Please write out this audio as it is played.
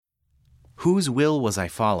Whose Will Was I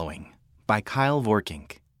Following? By Kyle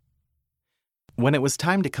Vorkink. When it was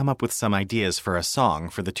time to come up with some ideas for a song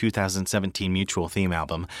for the 2017 Mutual Theme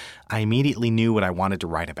album, I immediately knew what I wanted to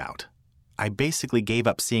write about. I basically gave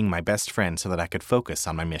up seeing my best friend so that I could focus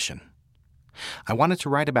on my mission. I wanted to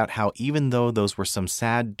write about how even though those were some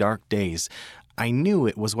sad, dark days, I knew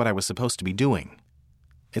it was what I was supposed to be doing.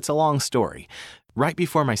 It's a long story. Right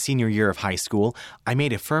before my senior year of high school, I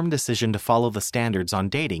made a firm decision to follow the standards on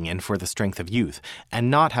dating and for the strength of youth,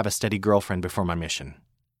 and not have a steady girlfriend before my mission.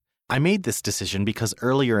 I made this decision because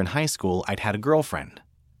earlier in high school I'd had a girlfriend.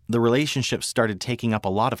 The relationship started taking up a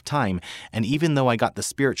lot of time, and even though I got the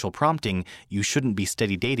spiritual prompting, "You shouldn't be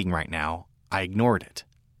steady dating right now," I ignored it.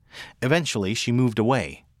 Eventually, she moved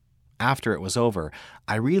away. After it was over,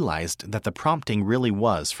 I realized that the prompting really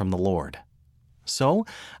was from the Lord. So,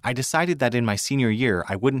 I decided that in my senior year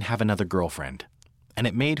I wouldn't have another girlfriend. And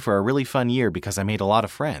it made for a really fun year because I made a lot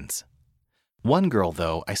of friends. One girl,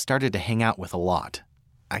 though, I started to hang out with a lot.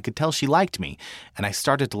 I could tell she liked me, and I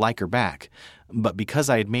started to like her back. But because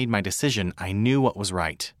I had made my decision, I knew what was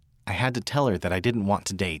right. I had to tell her that I didn't want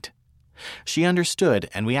to date. She understood,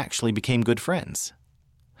 and we actually became good friends.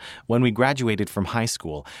 When we graduated from high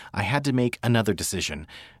school, I had to make another decision.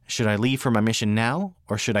 Should I leave for my mission now,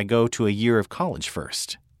 or should I go to a year of college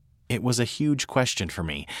first? It was a huge question for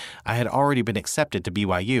me. I had already been accepted to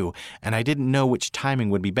BYU, and I didn't know which timing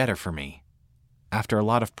would be better for me. After a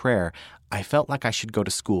lot of prayer, I felt like I should go to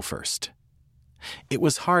school first. It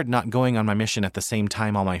was hard not going on my mission at the same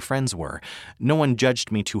time all my friends were. No one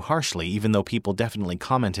judged me too harshly, even though people definitely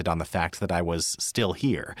commented on the fact that I was still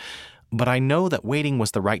here. But I know that waiting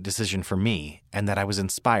was the right decision for me, and that I was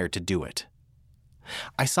inspired to do it.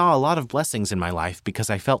 I saw a lot of blessings in my life because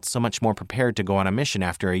I felt so much more prepared to go on a mission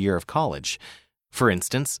after a year of college. For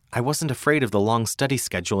instance, I wasn't afraid of the long study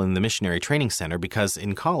schedule in the missionary training center because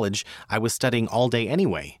in college I was studying all day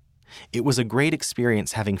anyway. It was a great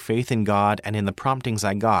experience having faith in God and in the promptings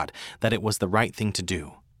I got that it was the right thing to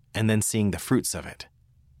do, and then seeing the fruits of it.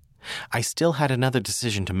 I still had another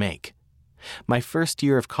decision to make. My first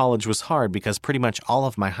year of college was hard because pretty much all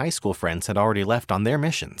of my high school friends had already left on their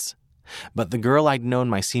missions. But the girl I'd known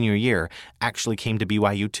my senior year actually came to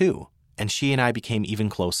BYU too, and she and I became even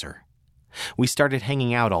closer. We started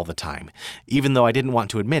hanging out all the time. Even though I didn't want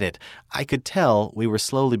to admit it, I could tell we were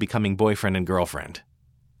slowly becoming boyfriend and girlfriend.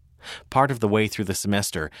 Part of the way through the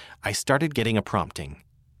semester, I started getting a prompting.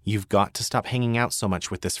 "You've got to stop hanging out so much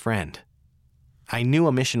with this friend." I knew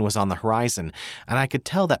a mission was on the horizon, and I could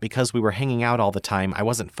tell that because we were hanging out all the time, I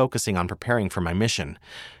wasn't focusing on preparing for my mission.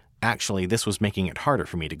 Actually, this was making it harder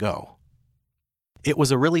for me to go. It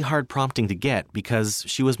was a really hard prompting to get because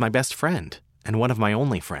she was my best friend and one of my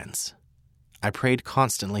only friends. I prayed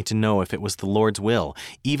constantly to know if it was the Lord's will,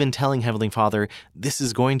 even telling Heavenly Father, "This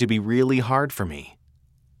is going to be really hard for me."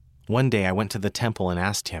 One day I went to the temple and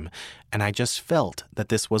asked Him, and I just felt that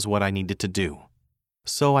this was what I needed to do.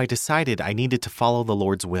 So I decided I needed to follow the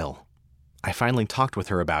Lord's will. I finally talked with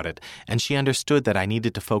her about it, and she understood that I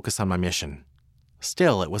needed to focus on my mission.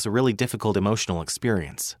 Still, it was a really difficult emotional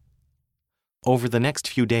experience. Over the next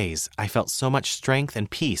few days, I felt so much strength and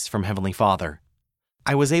peace from Heavenly Father.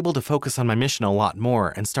 I was able to focus on my mission a lot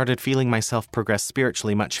more and started feeling myself progress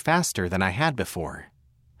spiritually much faster than I had before.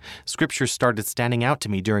 Scriptures started standing out to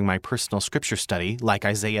me during my personal scripture study, like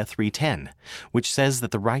Isaiah 3:10, which says that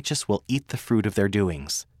the righteous will eat the fruit of their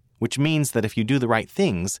doings, which means that if you do the right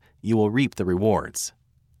things, you will reap the rewards.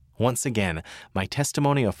 Once again, my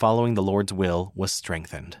testimony of following the Lord's will was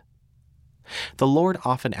strengthened. The Lord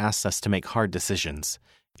often asks us to make hard decisions.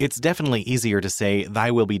 It's definitely easier to say, "Thy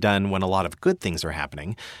will be done," when a lot of good things are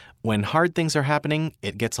happening. When hard things are happening,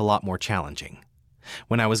 it gets a lot more challenging.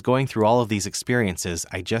 When I was going through all of these experiences,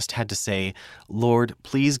 I just had to say, "Lord,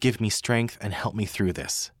 please give me strength and help me through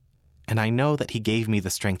this." And I know that He gave me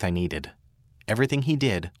the strength I needed. Everything He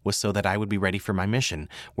did was so that I would be ready for my mission,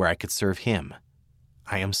 where I could serve Him.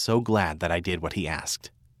 I am so glad that I did what He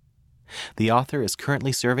asked. The author is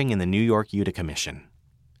currently serving in the New York Utica Mission.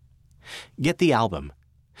 Get the album.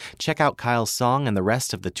 Check out Kyle's song and the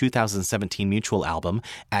rest of the 2017 Mutual album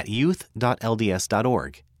at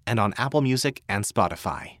youth.lds.org. and on Apple Music and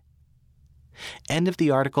Spotify. End of the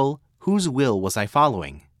article, Whose Will Was I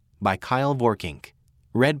Following? By Kyle Vorkink.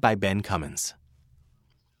 Read by Ben Cummins.